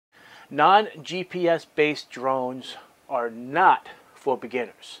Non-GPS based drones are not for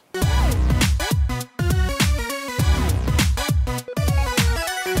beginners.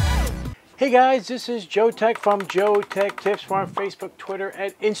 Hey guys, this is Joe Tech from JoeteckTips. We're on Facebook, Twitter,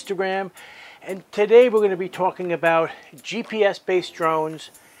 and Instagram. And today we're going to be talking about GPS based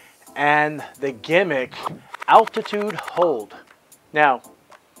drones and the gimmick altitude hold. Now,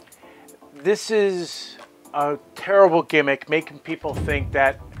 this is a terrible gimmick, making people think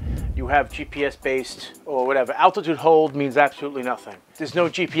that you have GPS based or whatever. Altitude hold means absolutely nothing. There's no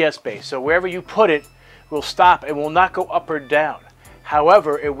GPS base, so wherever you put it will stop. It will not go up or down.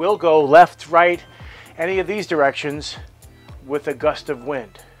 However, it will go left, right, any of these directions with a gust of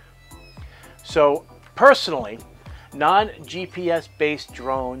wind. So personally, non-GPS based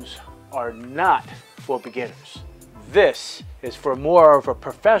drones are not for beginners. This is for more of a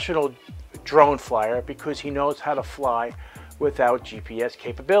professional drone flyer because he knows how to fly without GPS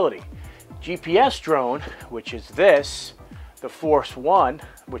capability. GPS drone, which is this, the Force One,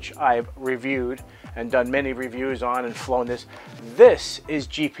 which I've reviewed and done many reviews on and flown this is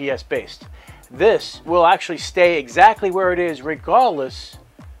GPS based. This will actually stay exactly where it is regardless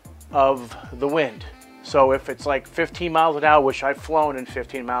of the wind. So if it's like 15 miles an hour, which I've flown in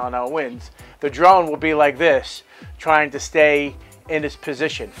 15-mile-an-hour winds, the drone will be like this, trying to stay in its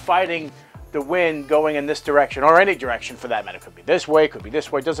position, fighting the wind going in this direction, or any direction for that matter. It could be this way, could be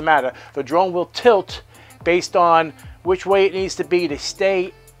this way, it doesn't matter. The drone will tilt based on which way it needs to be to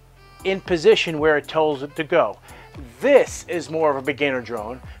stay in position where it tells it to go. This is more of a beginner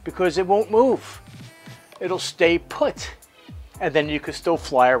drone because it won't move. It'll stay put. And then you can still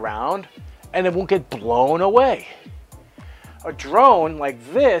fly around and it won't get blown away. A drone like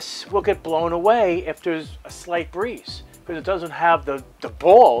this will get blown away if there's a slight breeze because it doesn't have the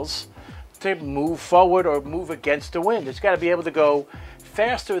balls to move forward or move against the wind. It's got to be able to go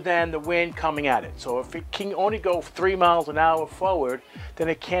faster than the wind coming at it. So if it can only go 3 miles an hour forward, then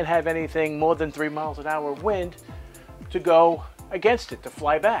it can't have anything more than 3 miles an hour wind to go against it, to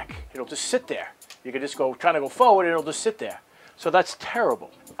fly back. It'll just sit there. You can just go trying to go forward and it'll just sit there. So that's terrible.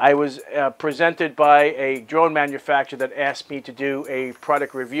 I was presented by a drone manufacturer that asked me to do a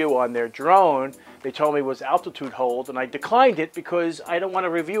product review on their drone. They told me it was altitude hold, and I declined it because I don't want to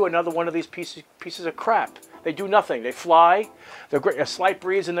review another one of these pieces of crap. They do nothing. They fly, they're great, a slight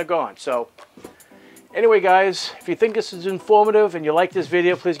breeze, and they're gone. So anyway, guys, if you think this is informative and you like this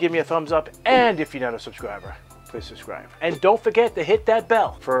video, please give me a thumbs up. And if you're not a subscriber, please subscribe. And don't forget to hit that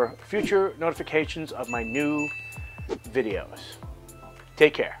bell for future notifications of my new videos.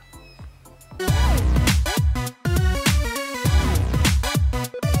 Take care.